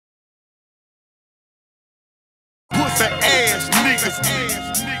Pussy ass niggas.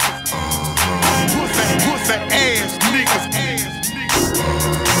 Pussy ass niggas.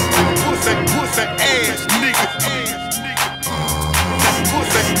 Pussy ass niggas.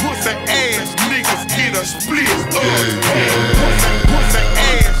 Pussy ass niggas get a split up. Pussy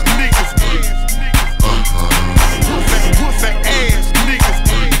ass niggas. Pussy ass niggas.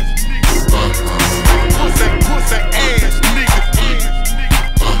 Pussy ass niggas.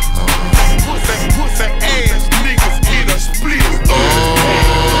 Pussy ass niggas get a split up.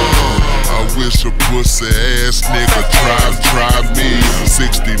 I wish a pussy ass nigga try me.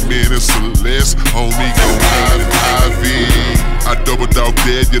 60 minutes or less, homie gon' IV. I double dog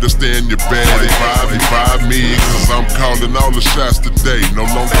dare you to stand your bad. Revive me, cause I'm calling all the shots today. No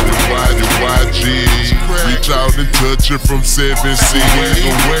longer with YG. Reach out and touch it from 7 cities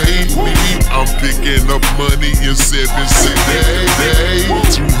away. I'm picking up money in 7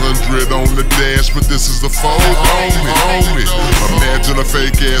 cities. 200 on the dash, but this is the fold, homie. Imagine a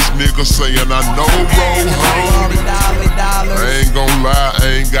fake ass nigga saying I know roll, homie. I ain't gon' lie,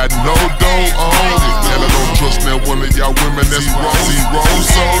 I ain't got no dough on it. And I don't trust now one of y'all women that's zero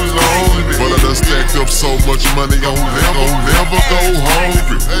so lonely. But I done stacked up so much money, I'll never go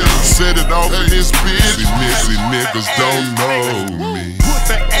hungry. Set it off in this bitch. These niggas don't know me.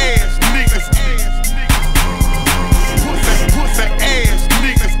 Pussy ass niggas. Pussy ass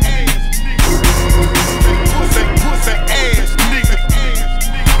niggas. Pussy ass niggas.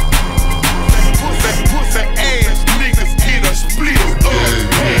 Pussy ass niggas get a split up.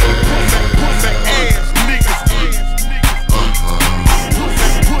 Pussy ass niggas.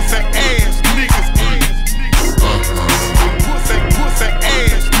 Pussy ass niggas. Pussy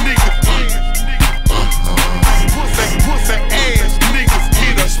ass niggas. Pussy ass niggas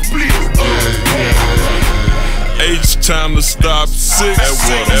get a split up. H-time to stop 6. That's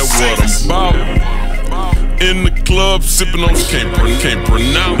what I'm about. In the club, sipping on can't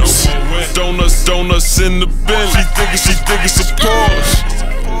pronounce. Donuts in the Bentley. She think it's a Porsche.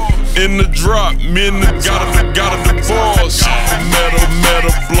 In the drop, me and the got a divorce. Met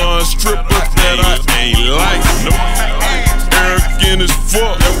a blonde stripper that I ain't like. Arrogant as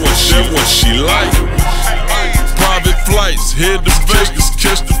fuck, that's what she like. Private flights, head to Vegas,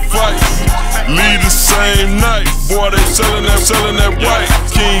 catch the flight. Leave the same night, boy, they selling that white.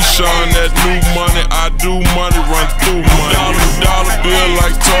 King Shaun, that new money, I do money, run through money. Dollar bill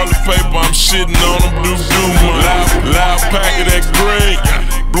like toilet paper, I'm shitting on them, do money. Loud pack of that green,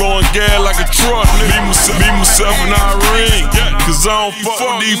 blowing gas like a truck. Me, myself, and Irene, cause I don't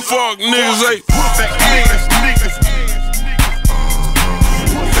fuck these fuck niggas, hey. Pussy ass niggas.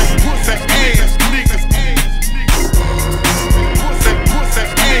 Pussy ass niggas. Pussy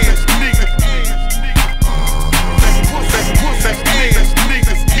ass niggas. Pussy ass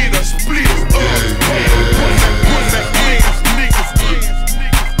niggas get a split up. Pussy ass niggas.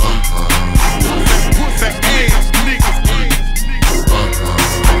 Pussy ass niggas.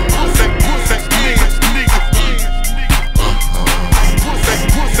 Pussy ass niggas.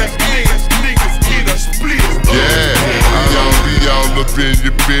 Pussy ass niggas get a split up. Yeah, y'all be all up in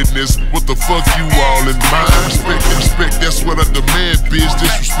your business. What the fuck you all in mind? Respect, that's what I demand, bitch.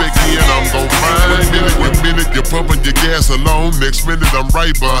 Disrespect me and I'm gon' find. One minute you're pumping your gas alone, next minute I'm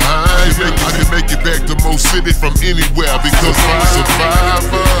right behind. I can make it back to Mo City from anywhere because I'm a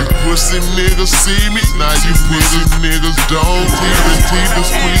survivor. You pussy niggas see me, now you pussy niggas don't. Teeth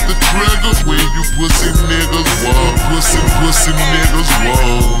squeeze the trigger when you pussy niggas want. Pussy niggas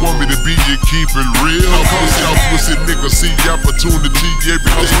want me to be you, keep it real. Y'all pussy niggas see opportunity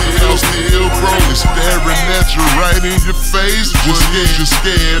every day. Y'all still rolling, staring at you right in your face. You're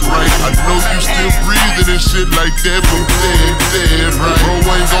scared, right? I know you still breathing and shit like that, but dead, right?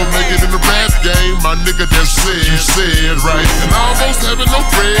 Bro ain't gon' make it in the rap game, my nigga, that's said, you said, right? And almost having no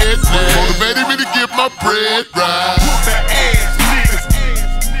bread, motivated me to get my bread right.